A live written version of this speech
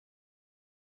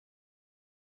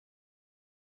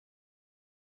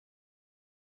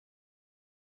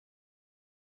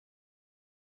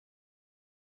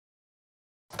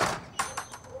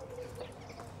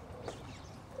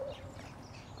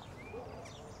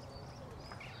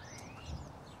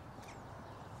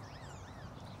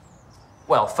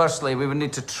Well, firstly, we would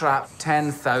need to trap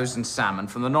 10,000 salmon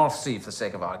from the North Sea, for the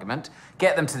sake of argument,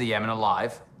 get them to the Yemen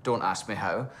alive, don't ask me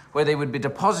how, where they would be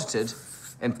deposited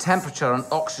in temperature and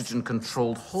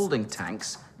oxygen-controlled holding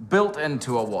tanks built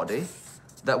into a wadi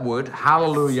that would,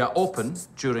 hallelujah, open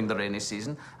during the rainy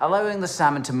season, allowing the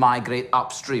salmon to migrate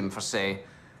upstream for, say,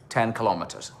 10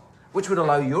 kilometres, which would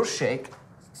allow your sheikh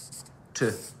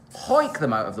to hoik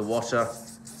them out of the water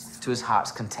to his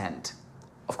heart's content.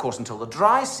 Of course, until the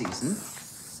dry season,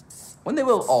 when they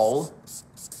will all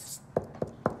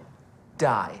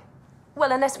die.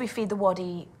 Well, unless we feed the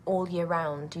wadi all year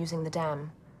round using the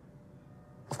dam.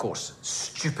 Of course,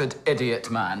 stupid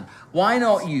idiot man. Why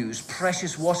not use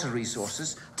precious water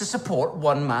resources to support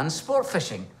one-man sport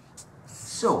fishing?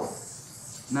 So,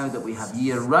 now that we have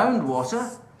year-round water,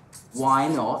 why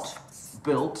not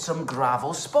build some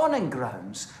gravel spawning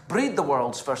grounds, breed the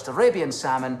world's first Arabian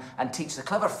salmon, and teach the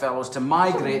clever fellows to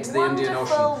migrate to the Indian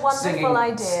Ocean, singing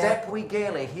idea. "Step we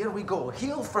gaily, here we go,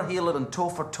 heel for heeler and toe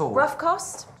for toe." Rough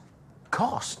cost?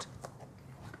 Cost?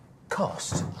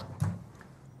 Cost?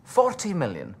 40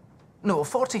 million. No,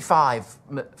 50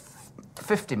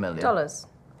 million. Dollars.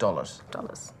 Dollars.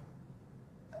 Dollars.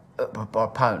 Or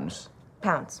pounds.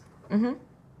 Pounds.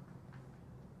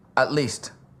 At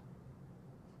least.